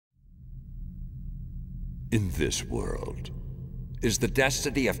In this world, is the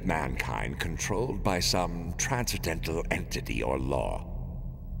destiny of mankind controlled by some transcendental entity or law?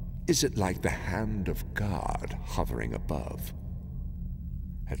 Is it like the hand of God hovering above?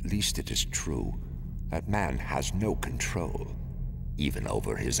 At least it is true that man has no control, even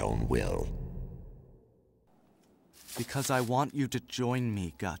over his own will. Because I want you to join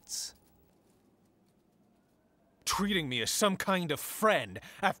me, Guts. Treating me as some kind of friend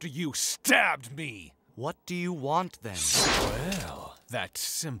after you stabbed me! What do you want, then? Well, that's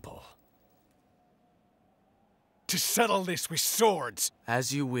simple. To settle this with swords!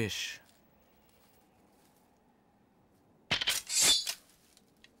 As you wish.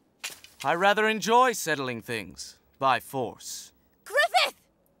 I rather enjoy settling things by force. Griffith!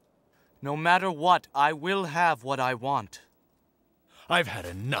 No matter what, I will have what I want. I've had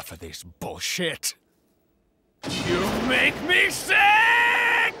enough of this bullshit. You make me sick!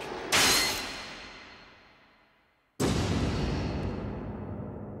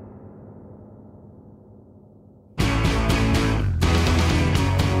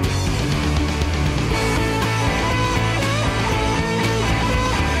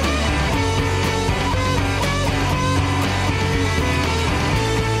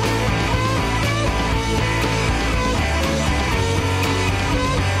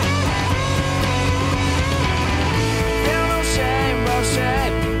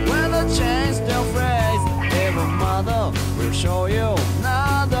 Show you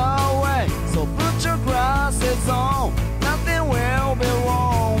another way. So put your glasses on. Nothing will be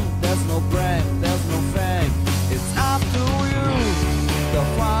wrong. There's no blame, there's no fame. It's up to you. The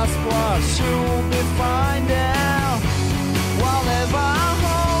fast words you'll be finding. Whatever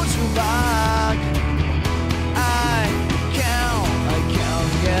holds you back, I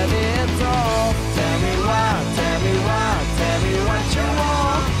can't get it off. Tell me why, tell me why, tell me what you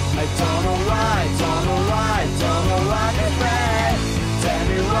want. I don't know why, don't know why, don't know why. Tell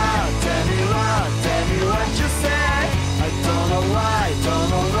me why, tell me why, tell me what you say. I don't know why, don't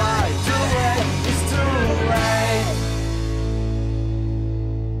know why. Too late, it's too late.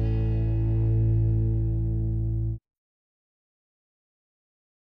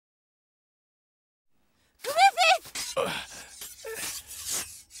 Griffith!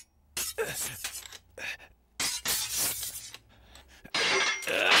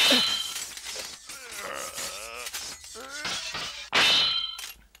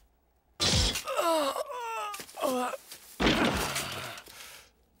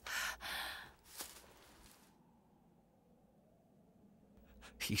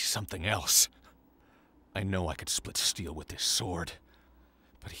 He's something else. I know I could split steel with this sword,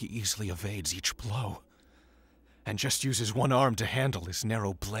 but he easily evades each blow, and just uses one arm to handle his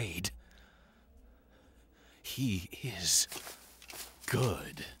narrow blade. He is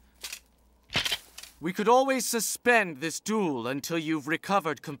good. We could always suspend this duel until you've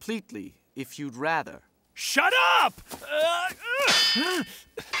recovered completely, if you'd rather. Shut up!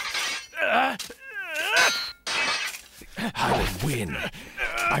 I will win.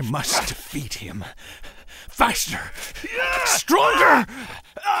 I must defeat him. Faster! Stronger!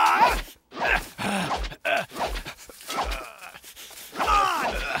 On!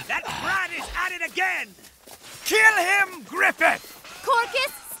 That brat is at it again! Kill him, Griffith!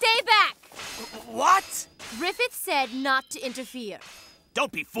 Corcus, stay back! What? Griffith said not to interfere.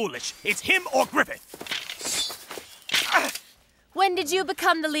 Don't be foolish. It's him or Griffith. When did you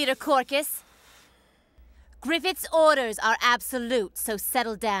become the leader, Corcus? Griffith's orders are absolute, so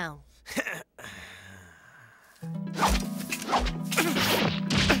settle down.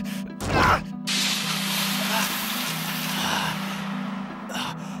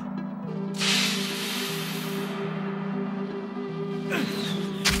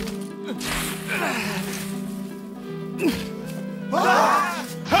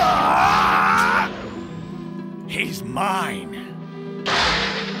 He's mine.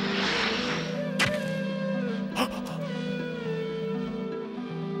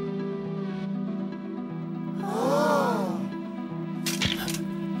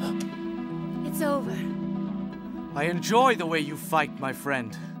 It's over. I enjoy the way you fight, my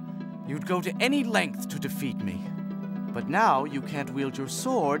friend. You'd go to any length to defeat me. But now you can't wield your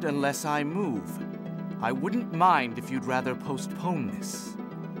sword unless I move. I wouldn't mind if you'd rather postpone this.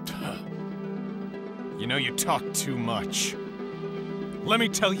 You know, you talk too much. Let me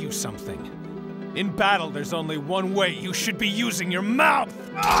tell you something. In battle, there's only one way you should be using your mouth!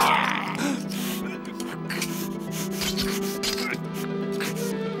 Hey!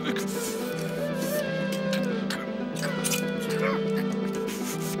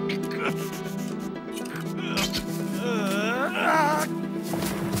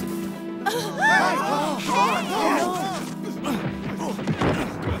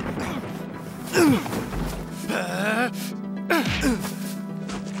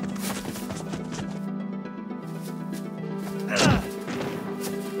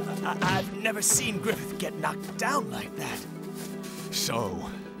 I've never seen Griffith get knocked down like that. So,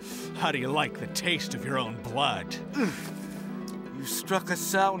 how do you like the taste of your own blood? You struck a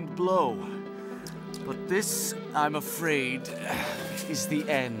sound blow. But this, I'm afraid, is the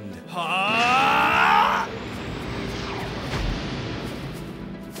end.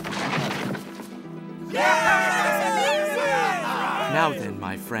 Now then,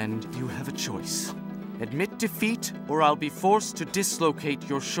 my friend, you have a choice. Admit defeat, or I'll be forced to dislocate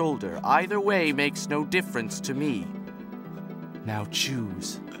your shoulder. Either way makes no difference to me. Now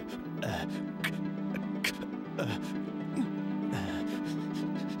choose.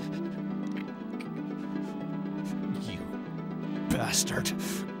 You bastard.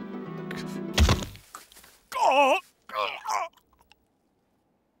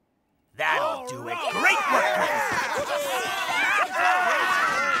 That'll do it. Great work,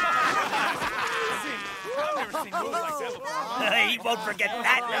 He won't forget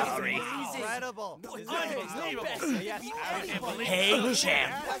that memory. Hey,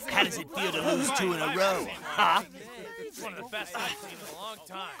 champ. How does it feel to lose 2 in a row? Huh? It's one of the best I've seen in a long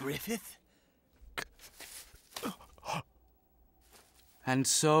time. Griffith? And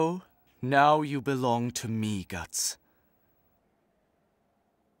so, now you belong to me, Guts.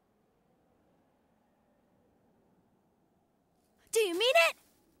 Do you mean it?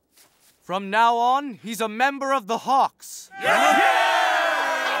 From now on, he's a member of the Hawks.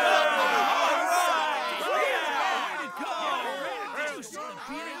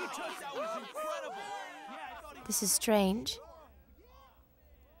 This is strange.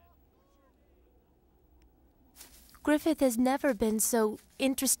 Griffith has never been so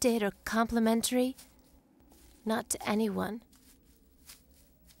interested or complimentary. Not to anyone.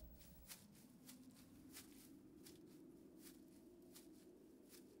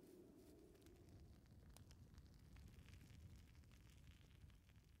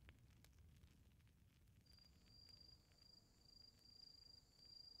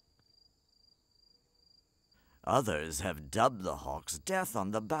 Others have dubbed the Hawks death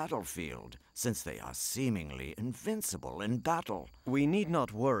on the battlefield, since they are seemingly invincible in battle. We need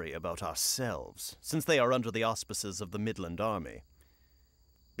not worry about ourselves, since they are under the auspices of the Midland Army.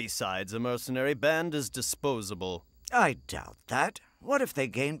 Besides, a mercenary band is disposable. I doubt that. What if they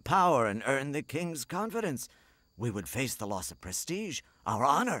gain power and earn the king's confidence? We would face the loss of prestige, our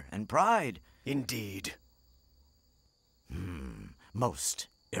honor and pride. Indeed. Most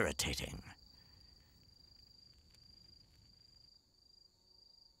irritating.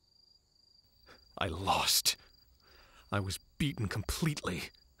 I lost. I was beaten completely.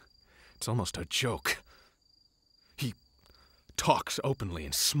 It's almost a joke. He talks openly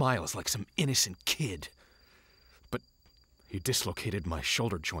and smiles like some innocent kid. But he dislocated my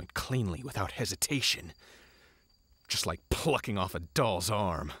shoulder joint cleanly without hesitation. Just like plucking off a doll's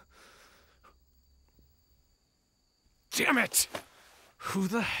arm. Damn it! Who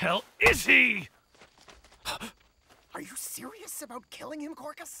the hell is he? Are you serious about killing him,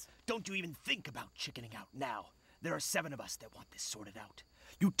 Corcus? Don't you even think about chickening out now. There are 7 of us that want this sorted out.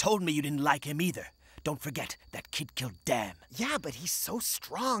 You told me you didn't like him either. Don't forget, that kid killed Dan. Yeah, but he's so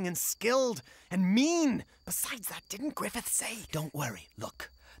strong and skilled and mean. Besides that, didn't Griffith say? Don't worry.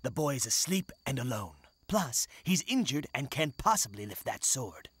 Look, the boy is asleep and alone. Plus, he's injured and can't possibly lift that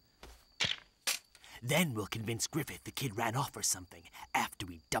sword. Then we'll convince Griffith the kid ran off or something after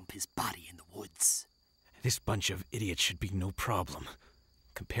we dump his body in the woods. This bunch of idiots should be no problem,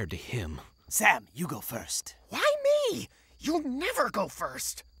 compared to him. Sam, you go first. Why me? You'll never go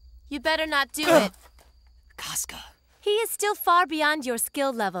first. You better not do it. Casca. He is still far beyond your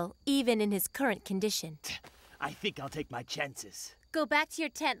skill level, even in his current condition. I think I'll take my chances. Go back to your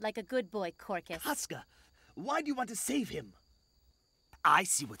tent like a good boy, Corcus. Casca, why do you want to save him? I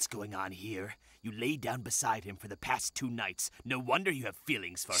see what's going on here. You lay down beside him for the past 2 nights. No wonder you have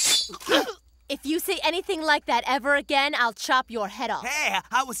feelings for him. If you say anything like that ever again, I'll chop your head off. Hey,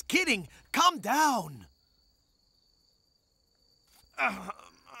 I was kidding. Calm down.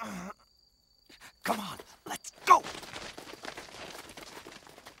 Come on, let's go.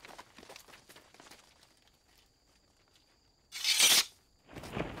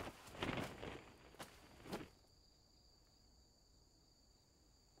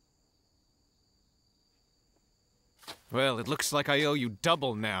 Well, it looks like I owe you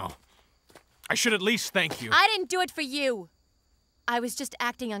double now. I should at least thank you. I didn't do it for you. I was just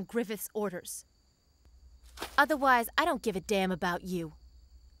acting on Griffith's orders. Otherwise, I don't give a damn about you.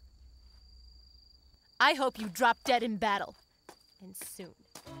 I hope you drop dead in battle. And soon.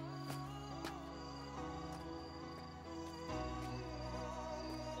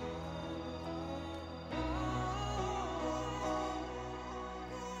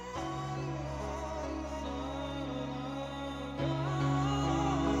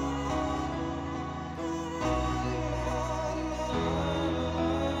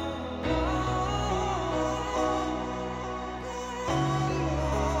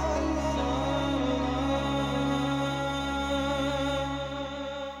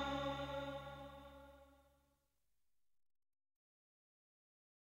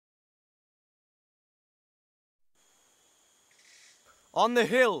 On the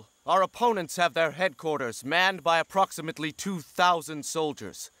hill, our opponents have their headquarters manned by approximately 2,000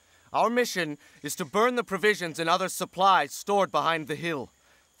 soldiers. Our mission is to burn the provisions and other supplies stored behind the hill.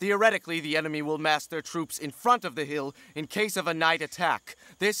 Theoretically, the enemy will mass their troops in front of the hill in case of a night attack.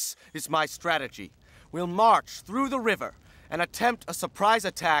 This is my strategy. We'll march through the river and attempt a surprise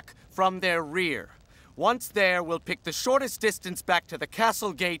attack from their rear. Once there, we'll pick the shortest distance back to the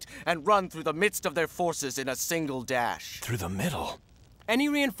castle gate and run through the midst of their forces in a single dash. Through the middle? Any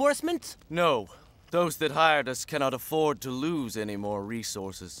reinforcements? No. Those that hired us cannot afford to lose any more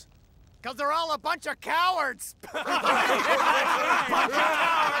resources. 'Cause they're all a bunch of cowards!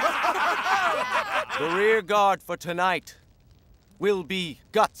 The rear guard for tonight will be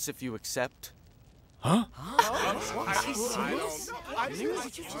Guts, if you accept. Huh?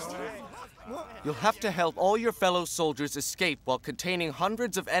 You'll have to help all your fellow soldiers escape while containing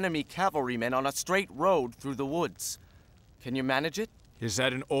hundreds of enemy cavalrymen on a straight road through the woods. Can you manage it? Is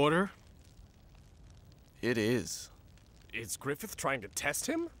that an order? It is. Is Griffith trying to test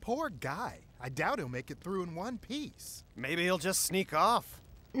him? Poor guy. I doubt he'll make it through in one piece. Maybe he'll just sneak off.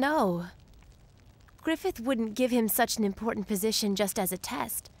 No. Griffith wouldn't give him such an important position just as a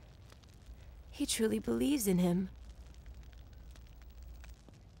test. He truly believes in him.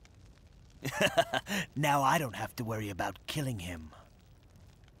 Now I don't have to worry about killing him.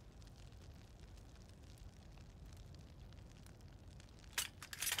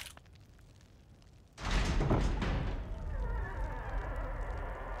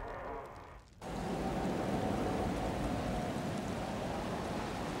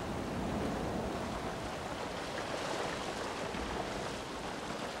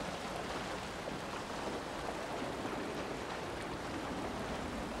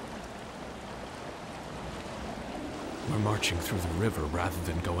 We're marching through the river rather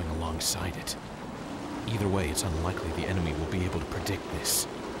than going alongside it. Either way, it's unlikely the enemy will be able to predict this,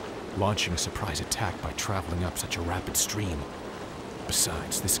 launching a surprise attack by traveling up such a rapid stream.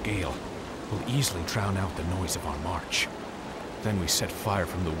 Besides, this gale will easily drown out the noise of our march. Then we set fire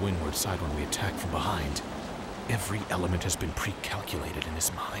from the windward side when we attack from behind. Every element has been pre-calculated in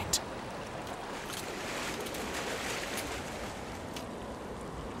his mind.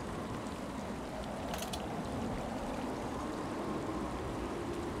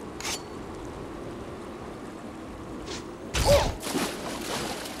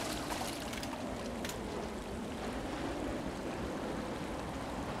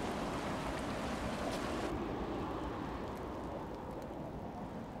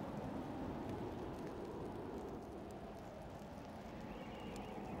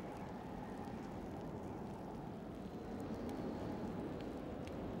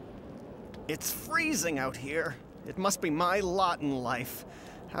 It's freezing out here. It must be my lot in life.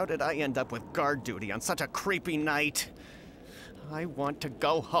 How did I end up with guard duty on such a creepy night? I want to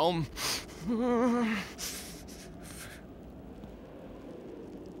go home.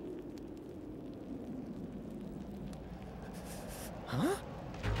 Huh?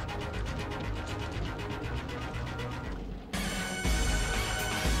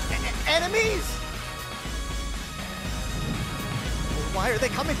 Enemies? Why are they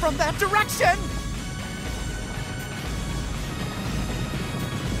coming from that direction?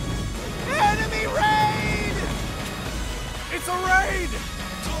 Enemy raid! It's a raid!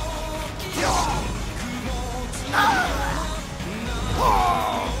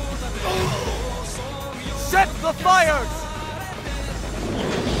 Set the fires!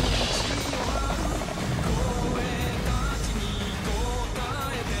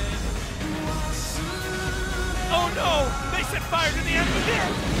 Oh no! They set fire to the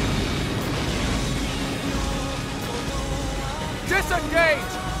ammunition!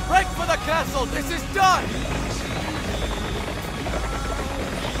 Disengage! Break for the castle! This is done!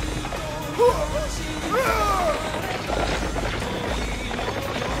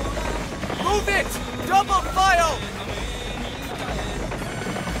 Move it! Double fire!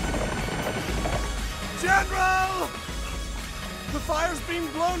 General! The fire's being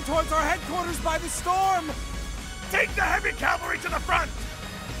blown towards our headquarters by the storm! Take the heavy cavalry to the front!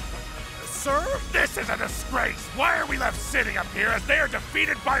 Sir? This is a disgrace! Why are we left sitting up here as they are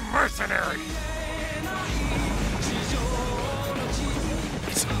defeated by mercenaries?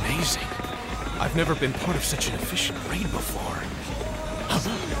 It's amazing. I've never been part of such an efficient raid before.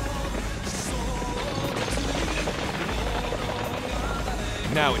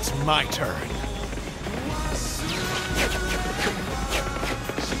 Now it's my turn.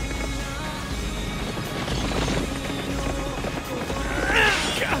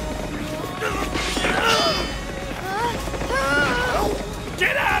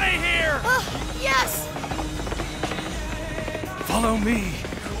 Get out of here! Yes! Follow me.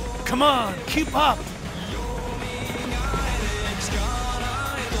 Come on, keep up!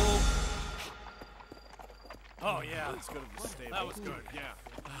 Oh, yeah. That was good, yeah.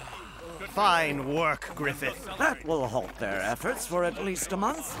 Fine work, Griffith. That will halt their efforts for at least a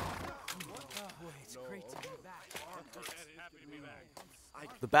month.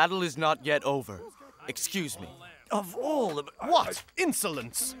 The battle is not yet over. Excuse me. Of all the... What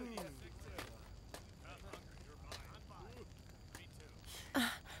insolence!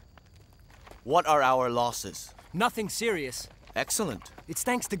 What are our losses? Nothing serious. Excellent. It's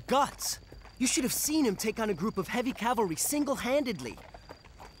thanks to Guts. You should have seen him take on a group of heavy cavalry single-handedly.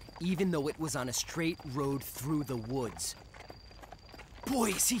 Even though it was on a straight road through the woods. Boy,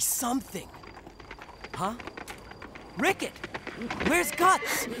 is he something! Huh? Ricket! Where's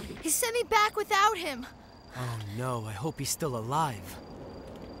Guts? He sent me back without him. Oh no, I hope he's still alive.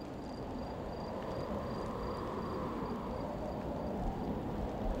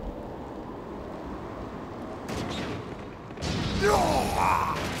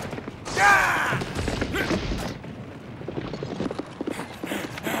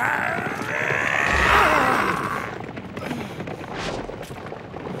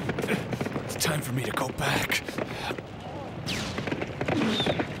 It's time for me to go back.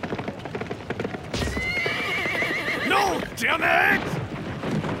 No, damn it!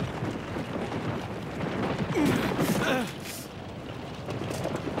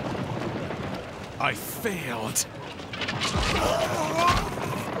 I failed.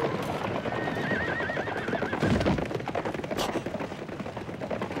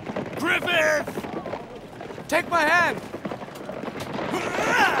 Griffith! Take my hand!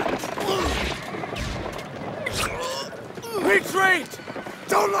 Retreat!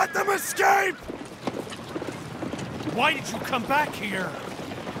 Don't let them escape! Why did you come back here?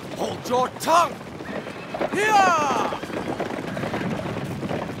 Hold your tongue! Here!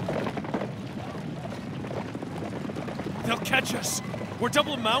 They'll catch us. We're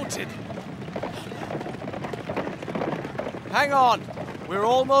double mounted. Hang on. We're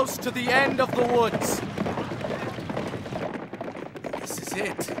almost to the end of the woods. This is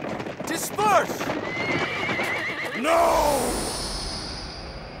it. Disperse! No!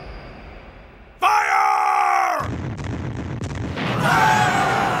 Fire!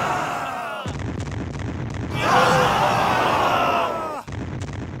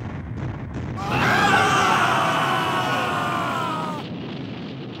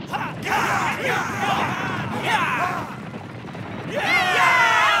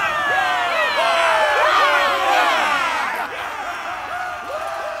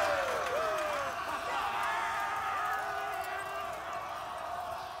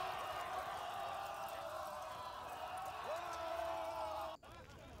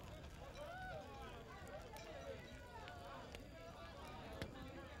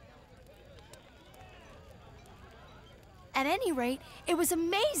 At any rate, it was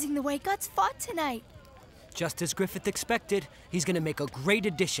amazing the way Guts fought tonight. Just as Griffith expected, he's gonna make a great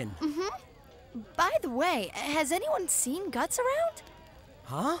addition. By the way, has anyone seen Guts around?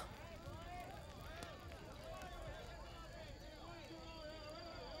 Huh?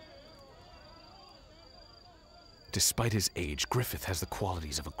 Despite his age, Griffith has the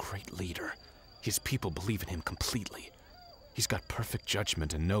qualities of a great leader. His people believe in him completely. He's got perfect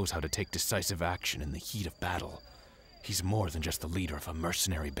judgment and knows how to take decisive action in the heat of battle. He's more than just the leader of a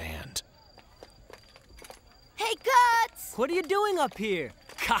mercenary band. Hey, Guts! What are you doing up here?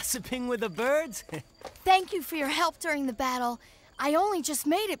 Gossiping with the birds? Thank you for your help during the battle. I only just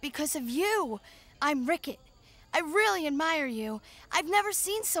made it because of you. I'm Ricket. I really admire you. I've never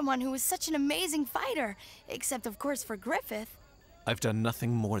seen someone who was such an amazing fighter, except of course for Griffith. I've done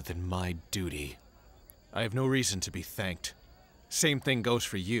nothing more than my duty. I have no reason to be thanked. Same thing goes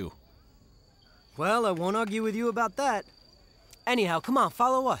for you. Well, I won't argue with you about that. Anyhow, come on,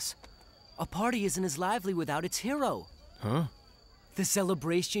 follow us. A party isn't as lively without its hero. Huh? The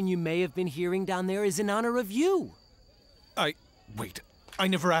celebration you may have been hearing down there is in honor of you. Wait, I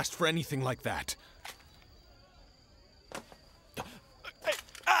never asked for anything like that.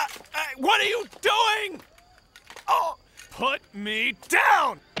 What are you doing? Oh, put me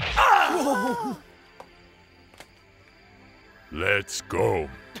down! Ah! Let's go.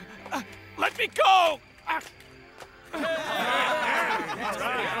 Let me go!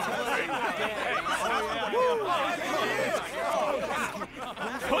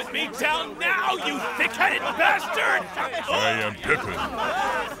 Put me down now, you thick-headed bastard! I am Pippin.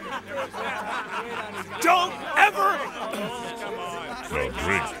 Don't ever... Now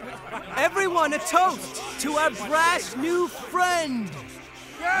drink. Everyone, a toast to our brash new friend!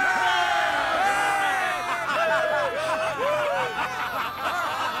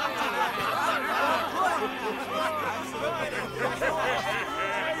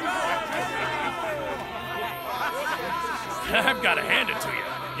 I've got to hand it to you.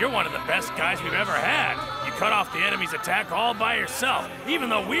 You're one of the best guys we've ever had. You cut off the enemy's attack all by yourself, even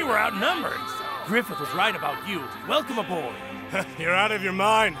though we were outnumbered. Griffith was right about you. Welcome aboard. You're out of your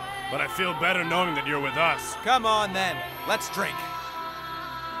mind, but I feel better knowing that you're with us. Come on then, let's drink.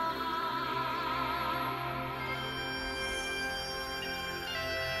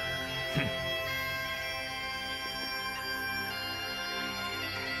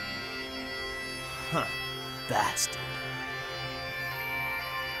 Huh. Bastard.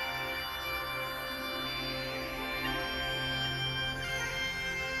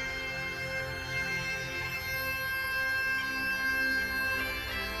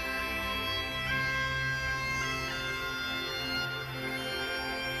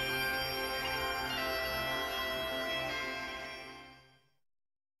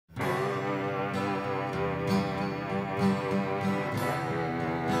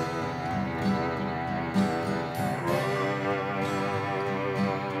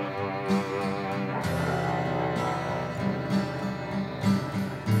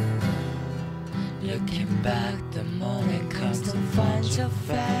 Looking back, the morning comes to find your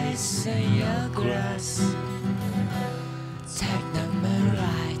face in your grass. Take the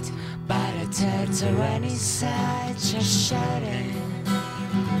moonlight, by the tail to any side, just shouting.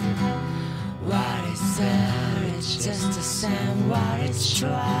 What is there? It's just the same. What is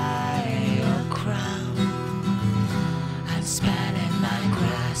trying your crown? I'm spanning my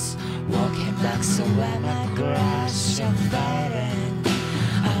grass, walking back so when my grass, you're fading.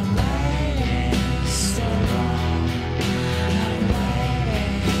 I'm waiting so long. I'm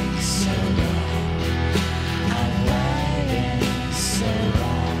waiting so long. I'm waiting so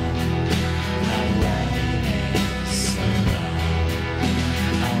long. I'm waiting so long.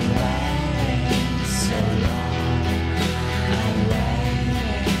 I'm waiting so long. I'm waiting.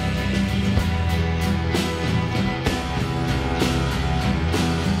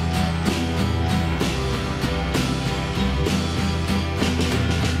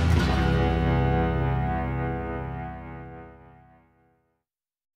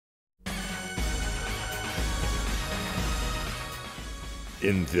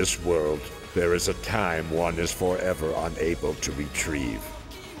 In this world, there is a time one is forever unable to retrieve.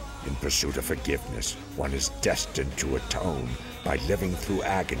 In pursuit of forgiveness, one is destined to atone by living through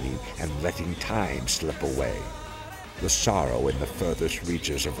agony and letting time slip away. The sorrow in the furthest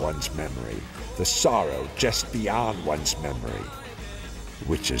reaches of one's memory, the sorrow just beyond one's memory.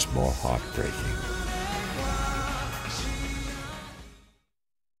 Which is more heartbreaking?